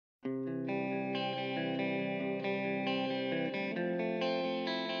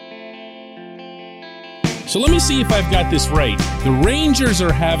So let me see if I've got this right. The Rangers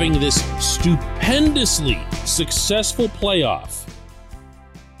are having this stupendously successful playoff,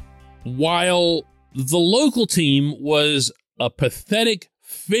 while the local team was a pathetic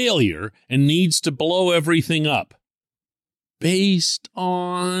failure and needs to blow everything up. Based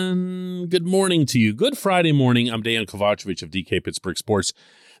on... Good morning to you. Good Friday morning. I'm Dan Kovacevic of DK Pittsburgh Sports.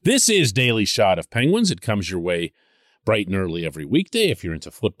 This is Daily Shot of Penguins. It comes your way bright and early every weekday if you're into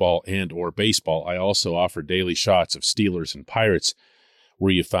football and or baseball. I also offer daily shots of Steelers and Pirates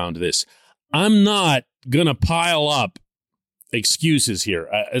where you found this. I'm not going to pile up excuses here.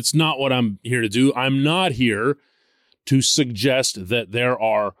 It's not what I'm here to do. I'm not here to suggest that there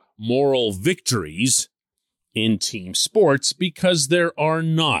are moral victories in team sports, because there are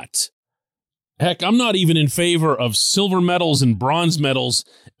not. Heck, I'm not even in favor of silver medals and bronze medals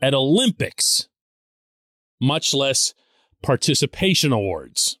at Olympics, much less participation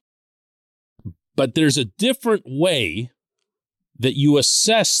awards. But there's a different way that you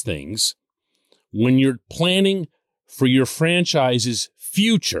assess things when you're planning for your franchise's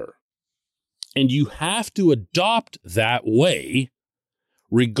future. And you have to adopt that way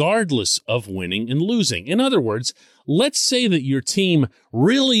regardless of winning and losing. In other words, let's say that your team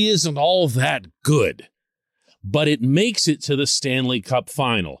really isn't all that good, but it makes it to the Stanley Cup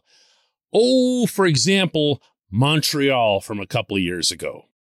final. Oh, for example, Montreal from a couple of years ago.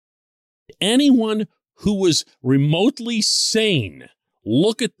 Anyone who was remotely sane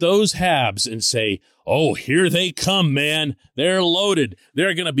look at those Habs and say, oh, here they come, man. They're loaded.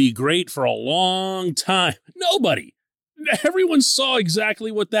 They're going to be great for a long time. Nobody. Everyone saw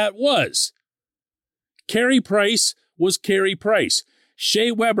exactly what that was. Carey Price was Carey Price.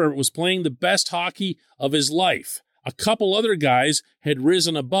 Shea Weber was playing the best hockey of his life. A couple other guys had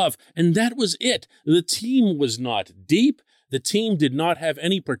risen above, and that was it. The team was not deep. The team did not have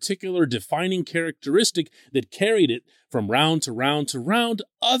any particular defining characteristic that carried it from round to round to round,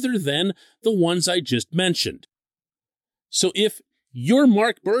 other than the ones I just mentioned. So if you're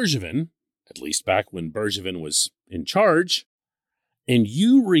Marc Bergevin, at least back when Bergevin was in charge, and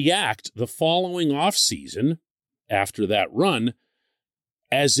you react the following offseason after that run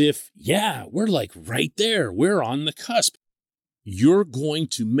as if, yeah, we're like right there, we're on the cusp, you're going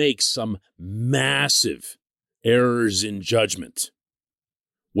to make some massive errors in judgment.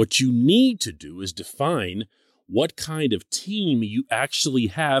 What you need to do is define what kind of team you actually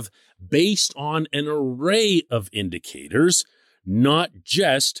have based on an array of indicators, not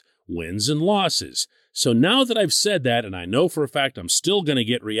just wins and losses. So now that I've said that, and I know for a fact I'm still going to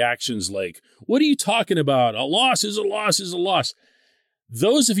get reactions like, what are you talking about? A loss is a loss is a loss.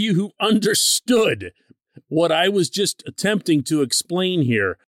 Those of you who understood what I was just attempting to explain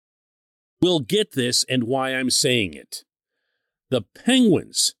here will get this and why I'm saying it. The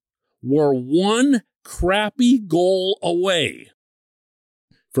Penguins were one crappy goal away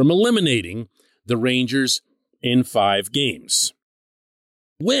from eliminating the Rangers in 5 games,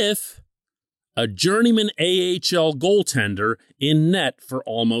 with a journeyman AHL goaltender in net for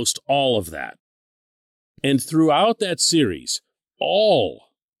almost all of that. And throughout that series, all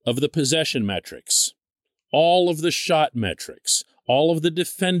of the possession metrics, all of the shot metrics, all of the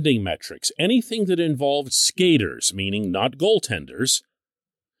defending metrics, anything that involved skaters, meaning not goaltenders,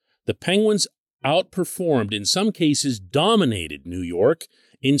 the Penguins outperformed, in some cases dominated New York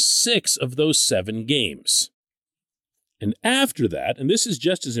in 6 of those 7 games. And after that, and this is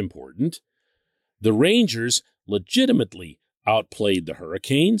just as important, the Rangers legitimately outplayed the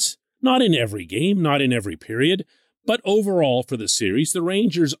Hurricanes, not in every game, not in every period, but overall for the series, the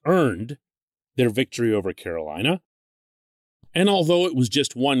Rangers earned their victory over Carolina. And although it was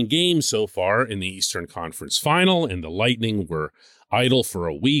just 1 game so far in the Eastern Conference Final, and the Lightning were idle for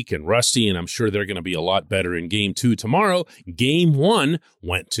a week and rusty, and I'm sure they're going to be a lot better in Game 2 tomorrow, Game 1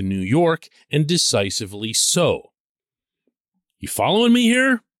 went to New York, and decisively so. You following me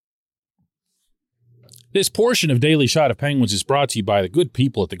here? This portion of Daily Shot of Penguins is brought to you by the good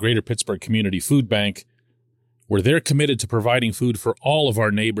people at the Greater Pittsburgh Community Food Bank, where they're committed to providing food for all of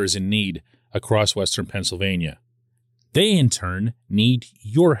our neighbors in need across Western Pennsylvania. They, in turn, need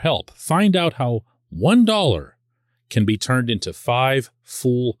your help. Find out how $1 can be turned into 5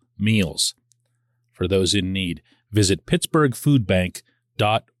 full meals. For those in need, visit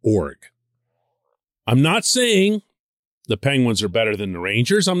pittsburghfoodbank.org. I'm not saying the Penguins are better than the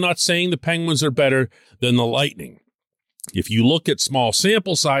Rangers. I'm not saying the Penguins are better than the Lightning. If you look at small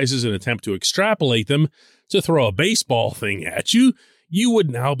sample sizes and attempt to extrapolate them to throw a baseball thing at you, you would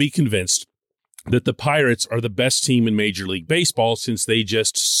now be convinced that the Pirates are the best team in Major League Baseball, since they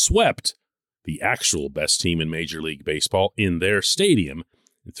just swept the actual best team in Major League Baseball in their stadium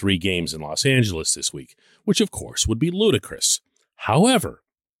in 3 games in Los Angeles this week, which of course would be ludicrous. However,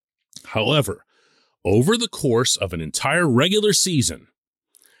 over the course of an entire regular season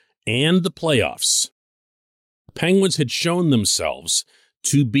and the playoffs, Penguins had shown themselves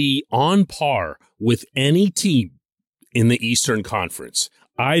to be on par with any team in the Eastern Conference.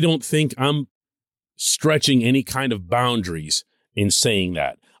 I don't think I'm stretching any kind of boundaries in saying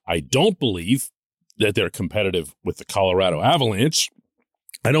that. I don't believe that they're competitive with the Colorado Avalanche.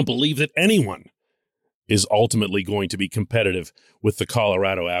 I don't believe that anyone is ultimately going to be competitive with the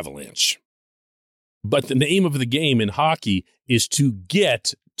Colorado Avalanche. But the name of the game in hockey is to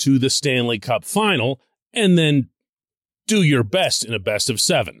get to the Stanley Cup final and then do your best in a best of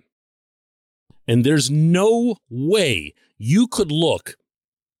 7. And there's no way you could look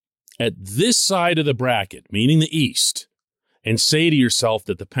at this side of the bracket, meaning the East, and say to yourself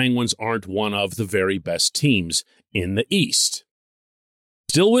that the Penguins aren't one of the very best teams in the East.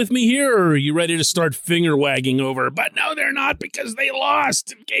 Still with me here, or are you ready to start finger-wagging over, but no, they're not because they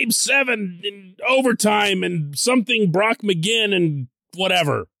lost in Game 7 in overtime and something Brock McGinn and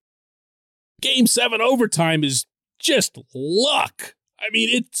whatever. Game 7 overtime is just luck. I mean,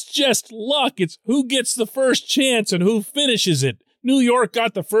 it's just luck. It's who gets the first chance and who finishes it. New York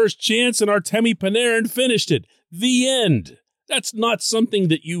got the first chance and Artemi Panarin finished it. The end. That's not something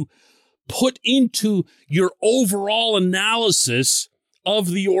that you put into your overall analysis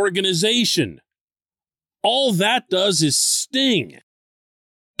of the organization. All that does is sting.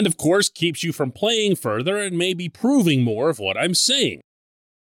 And of course, keeps you from playing further and maybe proving more of what I'm saying.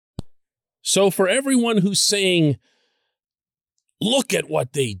 So for everyone who's saying, look at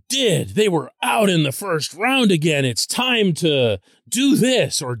what they did, they were out in the first round again, it's time to do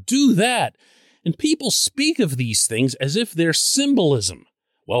this or do that. And people speak of these things as if they're symbolism.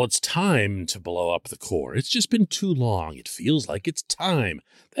 Well, it's time to blow up the core. It's just been too long. It feels like it's time.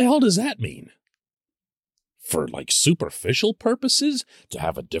 The hell does that mean? For like superficial purposes? To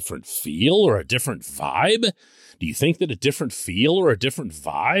have a different feel or a different vibe? Do you think that a different feel or a different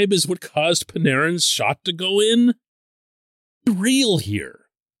vibe is what caused Panarin's shot to go in? Be real here.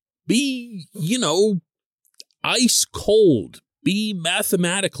 Be, ice cold. Be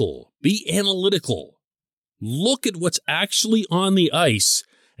mathematical. Be analytical. Look at what's actually on the ice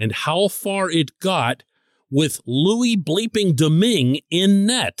and how far it got with Louis bleeping Domingue in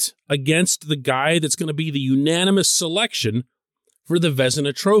net against the guy that's going to be the unanimous selection for the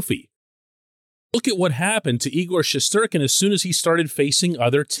Vezina Trophy. Look at what happened to Igor Shesterkin as soon as he started facing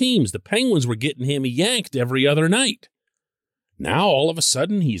other teams. The Penguins were getting him yanked every other night. Now, all of a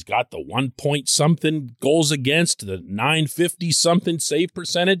sudden, he's got the 1-point-something goals against, the 950-something save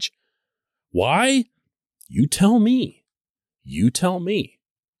percentage. Why? You tell me. You tell me.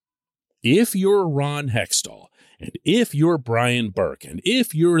 If you're Ron Hextall, and if you're Brian Burke, and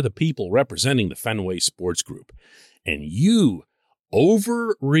if you're the people representing the Fenway Sports Group, and you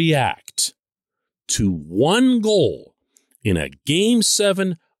overreact to one goal in a Game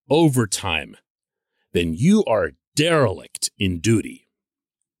 7 overtime, then you are derelict in duty.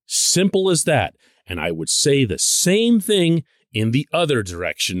 Simple as that. And I would say the same thing in the other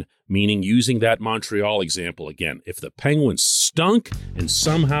direction, meaning using that Montreal example again. If the Penguins stunk and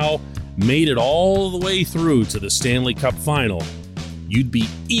somehow made it all the way through to the Stanley Cup final, you'd be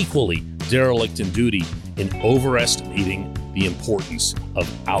equally derelict in duty in overestimating the importance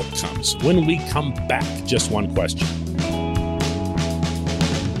of outcomes. When we come back, just one question.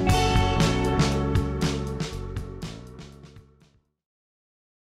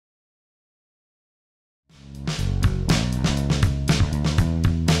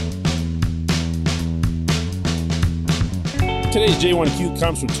 Today's J1Q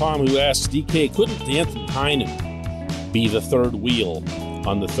comes from Tom, who asks, DK, couldn't Anthony Heinen be the third wheel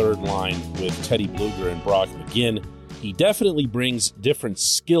on the third line with Teddy Bluger and Brock McGinn? He definitely brings different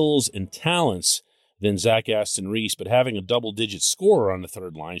skills and talents than Zach Aston Reese, but having a double-digit scorer on the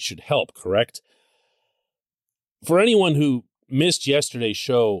third line should help, correct? For anyone who missed yesterday's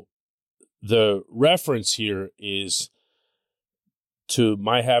show, the reference here is to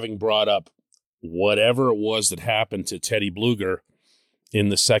my having brought up whatever it was that happened to Teddy Bluger in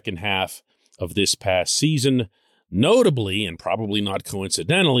the second half of this past season, notably and probably not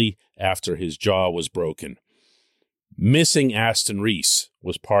coincidentally after his jaw was broken. Missing Aston Reese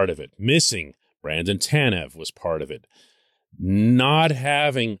was part of it. Missing Brandon Tanev was part of it. Not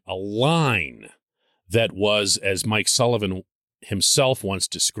having a line that was, as Mike Sullivan himself once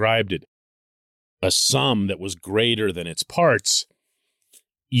described it, a sum that was greater than its parts.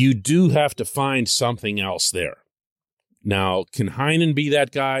 You do have to find something else there. Now, can Heinen be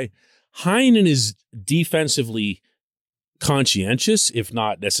that guy? Heinen is defensively conscientious, if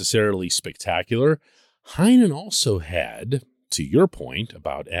not necessarily spectacular. Heinen also had, to your point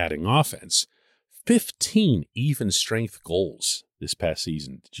about adding offense, 15 even strength goals this past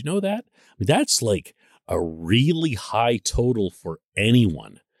season. Did you know that? I mean, that's like a really high total for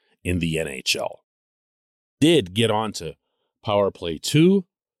anyone in the NHL. Did get on to power play 2,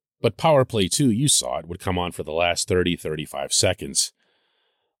 but power play 2, you saw it, would come on for the last 30, 35 seconds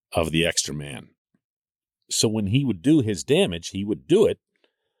of the extra man. So when he would do his damage, he would do it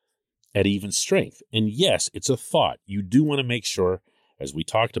at even strength. And yes, it's a thought. You do want to make sure, as we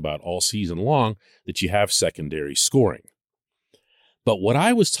talked about all season long, that you have secondary scoring. But what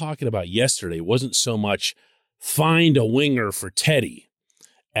I was talking about yesterday wasn't so much find a winger for Teddy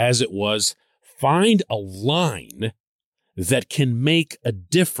as it was find a line that can make a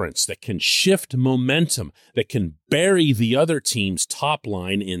difference, that can shift momentum, that can bury the other team's top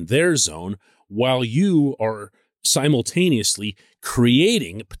line in their zone while you are simultaneously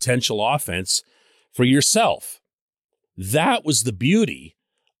creating potential offense for yourself. That was the beauty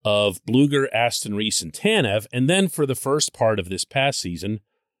of Blueger, Aston Reese, and Tanev. And then for the first part of this past season,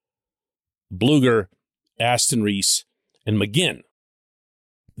 Blueger, Aston Reese, and McGinn.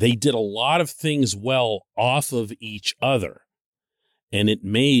 They did a lot of things well off of each other, and it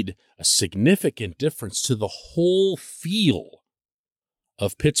made a significant difference to the whole feel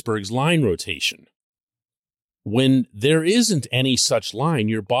of Pittsburgh's line rotation. When there isn't any such line,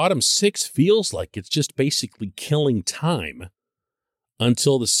 your bottom 6 feels like it's just basically killing time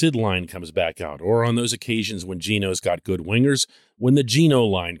until the Sid line comes back out, or on those occasions when Gino's got good wingers, when the Gino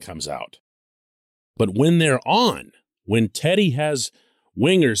line comes out. But when they're on, when Teddy has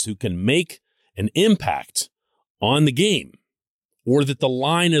wingers who can make an impact on the game, or that the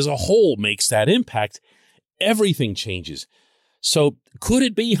line as a whole makes that impact, everything changes. So could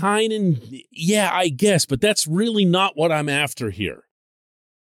it be Heinen? Yeah, I guess, but that's really not what I'm after here.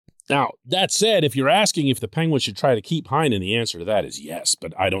 Now, that said, if you're asking if the Penguins should try to keep Heinen, the answer to that is yes,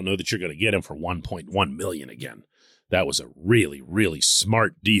 but I don't know that you're going to get him for $1.1 million again. That was a really, really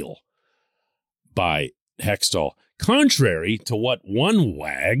smart deal by Hextall, contrary to what one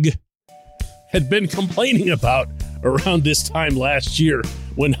wag had been complaining about around this time last year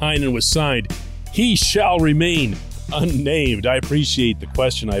when Heinen was signed. He shall remain unnamed. I appreciate the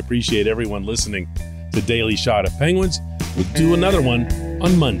question. I appreciate everyone listening to Daily Shot of Penguins. We'll do another one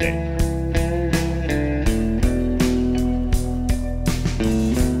on Monday.